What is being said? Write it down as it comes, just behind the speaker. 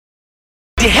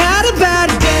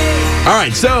All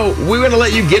right, so we're going to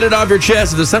let you get it off your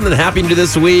chest. If there's something happening to you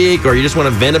this week or you just want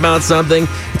to vent about something,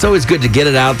 it's always good to get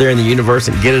it out there in the universe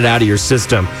and get it out of your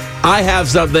system. I have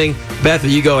something. Beth,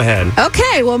 you go ahead.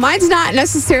 Okay, well, mine's not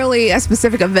necessarily a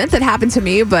specific event that happened to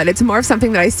me, but it's more of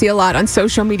something that I see a lot on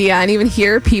social media and even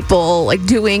hear people like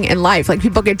doing in life. Like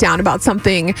people get down about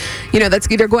something, that's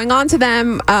either going on to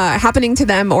them, happening to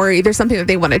them, or either something that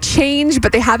they want to change,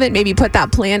 but they haven't maybe put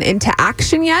that plan into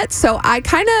action yet. So I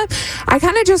kind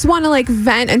of just want to like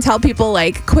vent and tell people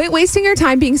like, quit wasting your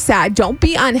time being sad. Don't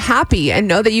be unhappy and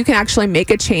know that you can actually make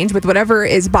a change with whatever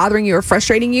is bothering you or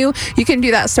frustrating you. You can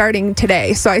do that starting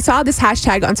today. So I saw this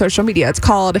hashtag on social media. It's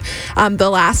called the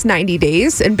last 90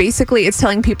 days. And basically it's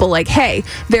telling people like, hey,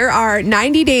 there are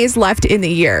 90 days left in the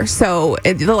year. So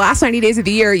in the last 90 days of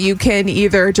the year, you can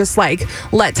either just like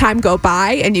let time go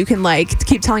by and you can like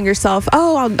keep telling yourself,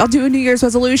 oh, I'll do a New Year's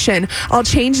resolution. I'll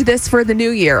change this for the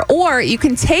new year. Or you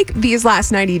can take these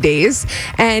last 90 days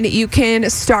and you can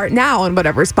start now on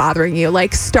whatever's bothering you.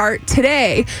 Like start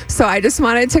today. So I just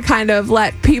wanted to kind of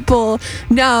let people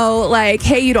know like,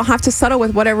 hey, you don't have to settle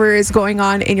with whatever is going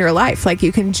on in your life. Like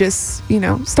you can just,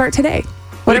 start today.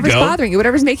 Whatever's bothering you,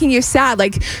 whatever's making you sad,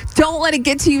 like don't let it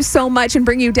get to you so much and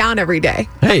bring you down every day.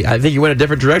 Hey, I think you went a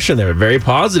different direction there. Very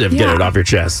positive. Get it off your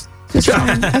chest.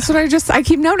 That's what I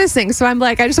keep noticing. So I'm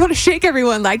like, I just want to shake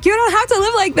everyone. Like, you don't have to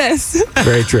live like this.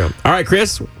 Very true. All right,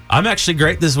 Chris. I'm actually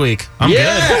great this week. I'm good.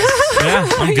 Yeah,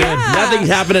 I'm good. Yeah. Nothing's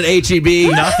happened at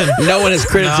HEB. Nothing. No one has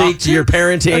critiqued your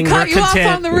parenting. Cut you off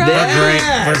on the road.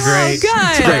 We're great. Good.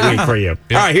 It's a great week for you. All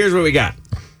right, here's what we got.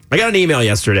 I got an email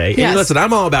yesterday. Yes. And listen,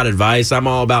 I'm all about advice. I'm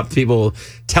all about people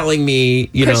telling me,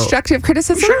 constructive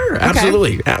criticism? Sure, Okay.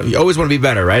 absolutely. You always want to be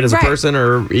better, right? As a person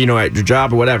or, at your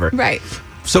job or whatever. Right.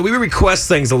 So we request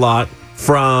things a lot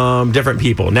from different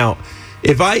people. Now,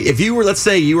 if you were, let's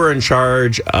say you were in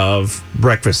charge of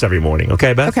breakfast every morning,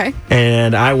 okay, Beth? Okay.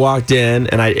 And I walked in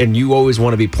and you always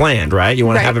want to be planned, right? You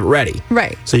want to have it ready.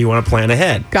 Right. So you want to plan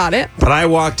ahead. Got it. But I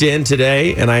walked in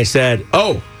today and I said,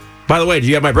 oh, by the way, do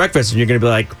you have my breakfast? And you're going to be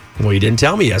like, well, you didn't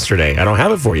tell me yesterday. I don't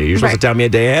have it for you. You're supposed to tell me a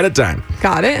day ahead of time.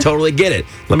 Got it. Totally get it.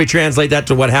 Let me translate that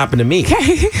to what happened to me.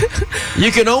 Okay.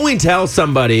 You can only tell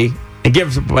somebody and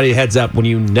give somebody a heads up when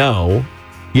you know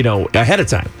ahead of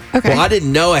time. Okay. Well, I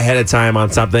didn't know ahead of time on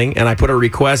something, and I put a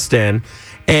request in,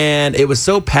 and it was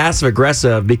so passive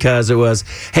aggressive because it was,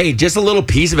 hey, just a little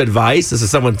piece of advice. This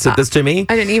is someone sent this to me.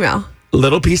 I didn't email.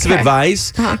 Little piece of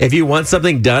advice. Uh-huh. If you want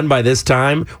something done by this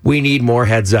time, we need more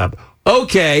heads up.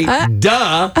 Okay,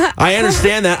 duh. I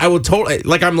understand that. I will totally,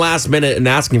 like I'm last minute and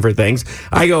asking for things.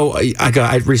 I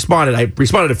responded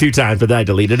a few times, but then I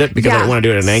deleted it because I didn't want to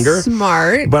do it in anger.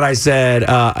 Smart. But I said,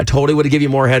 I totally would have given you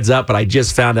more heads up, but I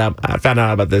just found out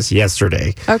about this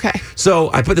yesterday. Okay.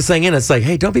 So I put this thing in. It's like,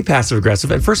 hey, don't be passive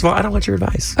aggressive. And first of all, I don't want your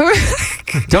advice.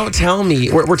 Don't tell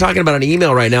me. We're talking about an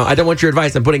email right now. I don't want your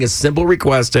advice. I'm putting a simple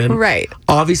request in. Right.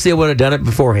 Obviously, I would have done it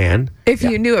beforehand. If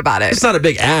you knew about it. It's not a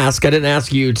big ask. I didn't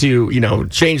ask you to,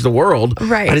 change the world.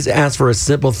 Right. I just asked for a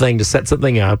simple thing to set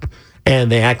something up,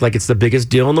 and they act like it's the biggest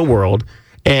deal in the world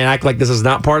and act like this is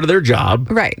not part of their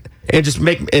job. Right. And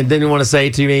then you want to say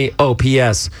to me, oh,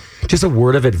 P.S., just a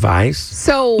word of advice.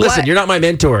 So listen, you're not my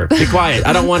mentor. Be quiet.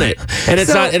 I don't want it. And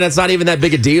it's not even that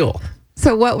big a deal.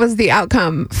 So what was the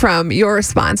outcome from your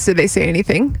response? Did they say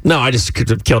anything? No, I just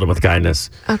killed them with kindness.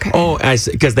 Okay. Oh,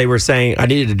 because they were saying I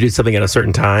needed to do something at a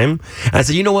certain time. And I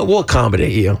said, you know what? We'll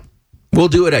accommodate you. We'll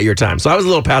do it at your time. So I was a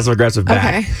little passive aggressive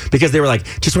back because they were like,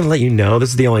 just want to let you know this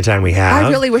is the only time we have. I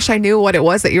really wish I knew what it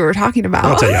was that you were talking about.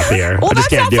 I'll tell you off the air. Well, I just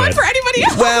that's can't not do fun it for anybody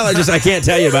else. Well, I can't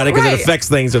tell you about it because Right. it affects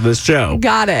things of this show.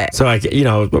 Got it. So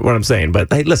what I'm saying.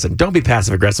 But hey, listen, don't be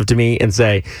passive aggressive to me and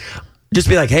say, just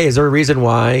be like, hey, is there a reason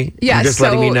why you're just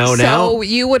letting me know now? So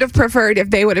you would have preferred if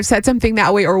they would have said something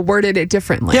that way or worded it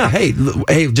differently. Yeah, hey,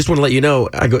 just want to let you know.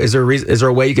 I go, is there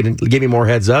a way you can give me more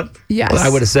heads up? Yes. Well, I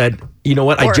would have said, you know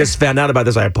what? I just found out about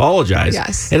this. I apologize.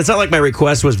 Yes. And it's not like my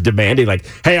request was demanding, like,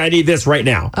 hey, I need this right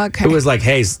now. Okay. It was like,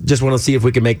 hey, just want to see if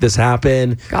we can make this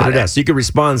happen. Got it. So you could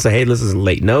respond and say, hey, this is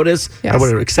late notice. Yes. I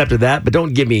would have accepted that, but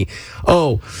don't give me,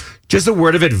 just a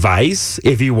word of advice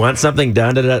if you want something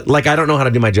done. Like, I don't know how to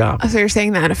do my job. So you're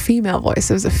saying that in a female voice.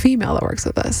 It was a female that works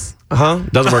with us.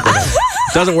 Doesn't work with us.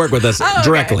 Doesn't work with us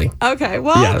directly. Okay.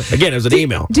 Well. Yeah. Again, it was an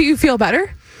email. Do you feel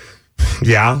better?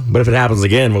 Yeah, but if it happens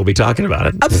again, we'll be talking about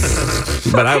it.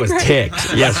 But I was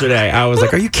ticked yesterday. I was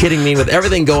like, are you kidding me? With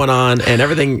everything going on and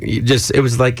everything, it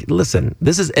was like, listen,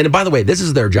 and by the way, this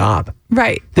is their job.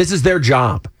 Right. This is their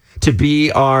job to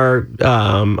be our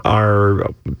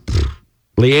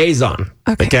liaison.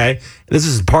 Okay. This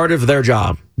is part of their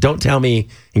job. Don't tell me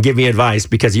and give me advice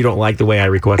because you don't like the way I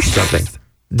requested something.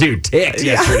 Dude, ticked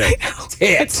yesterday. I know.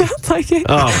 It Ticked. sounds like it.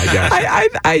 Oh, my gosh.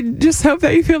 I just hope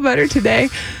that you feel better today.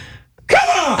 Come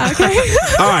on! Okay.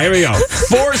 All right, here we go.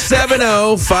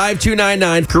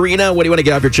 470-5299. Karina, what do you want to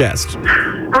get off your chest?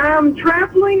 I'm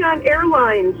traveling on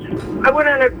airlines. I went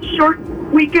on a short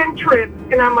weekend trip,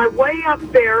 and on my way up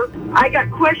there, I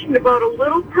got questioned about a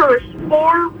little purse,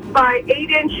 4 by 8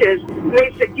 inches. And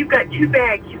they said, "You've got 2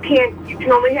 bags. You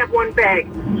can only have 1 bag."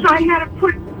 So I had to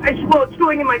I said, "Well, it's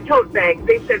going in my tote bag."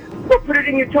 They said, "Well, put it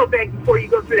in your tote bag before you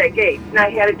go through that gate." And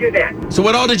I had to do that. So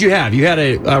what all did you have? You had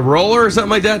a roller or something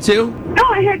like that, too? No,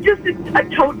 I had just a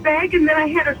tote bag, and then I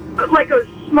had a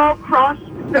small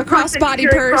A crossbody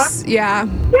purse. Yeah.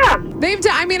 Yeah.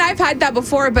 I've had that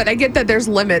before, but I get that there's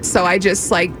limits, so I just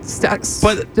stuck.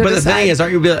 But the thing is,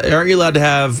 aren't you allowed to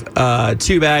have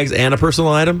 2 bags and a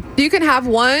personal item? You can have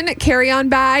 1 carry-on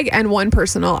bag and 1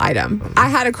 personal item. I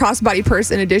had a crossbody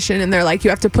purse in addition, and they're like, you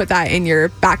have to put that in your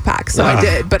backpack. So I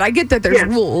did. But I get that there's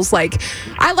rules. Like,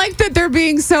 I like that they're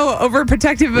being so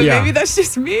overprotective, but maybe that's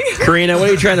just me. Karina, what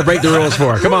are you trying to break the rules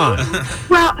for? Come on.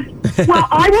 Well,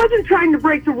 I wasn't trying to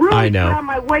break the rules. I know. But on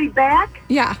my way back,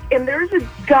 Yeah. and there's a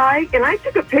guy, and I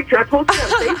took a picture. I posted it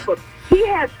on Facebook. He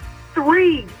has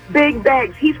 3 big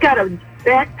bags. He's got a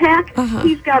backpack.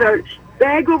 He's got a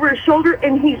bag over his shoulder,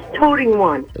 and he's toting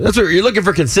one. That's what you're looking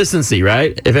for, consistency,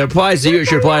 right? If it applies to you, it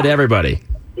should apply to everybody.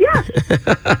 Yeah.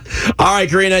 All right,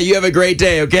 Karina, you have a great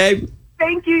day, okay?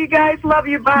 Thank you, you guys. Love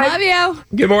you. Bye. Love you.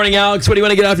 Good morning, Alex. What do you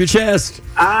want to get off your chest?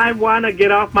 I want to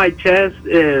get off my chest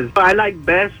I like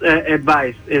Beth's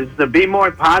advice is to be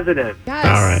more positive. Yes.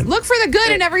 All right. Look for the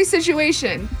good in every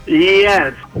situation.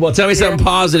 Yes. Well, tell me something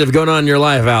positive going on in your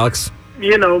life, Alex.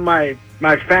 You know, my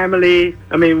family,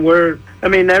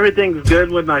 everything's good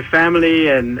with my family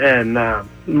and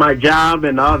my job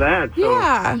and all that. So.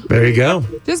 Yeah. There you go.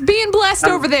 Just being blessed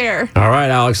over there. All right,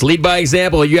 Alex. Lead by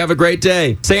example. You have a great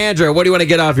day. Sandra, what do you want to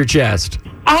get off your chest?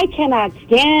 I cannot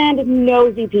stand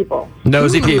nosy people.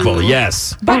 Nosy people,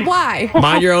 yes. But why?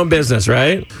 Mind your own business,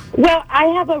 right? Well, I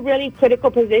have a really critical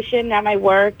position at my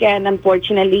work, and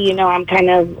unfortunately, I'm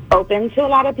kind of open to a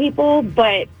lot of people,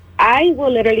 but I will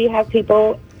literally have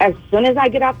people, as soon as I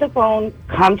get off the phone,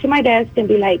 come to my desk and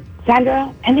be like,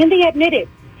 "Sandra," and then they admit it.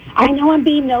 I know I'm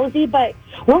being nosy, but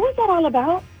what was that all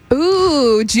about?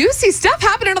 Ooh, juicy stuff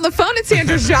happening on the phone at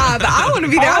Sandra's job. I want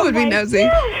to be there. I would be nosy.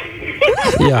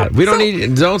 Yeah, we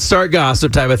don't start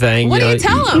gossip type of thing. What do you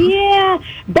tell them? Yeah,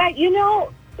 but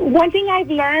one thing I've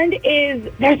learned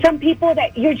is there's some people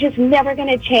that you're just never going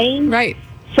to change. Right.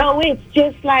 So it's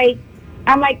just like,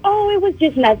 I'm like, oh, it was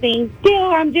just nothing.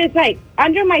 Still, I'm just like,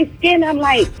 under my skin, I'm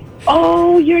like,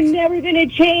 oh, you're never going to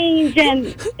change.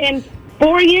 And in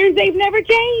 4 years, they've never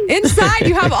changed. Inside,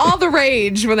 you have all the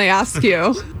rage when they ask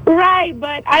you. Right,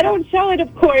 but I don't show it,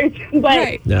 of course. But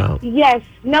Right. No. yes,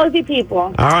 nosy people.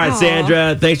 All right, Aw.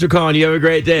 Sandra. Thanks for calling. You have a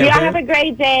great day. Yeah, okay? have a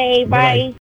great day. Bye.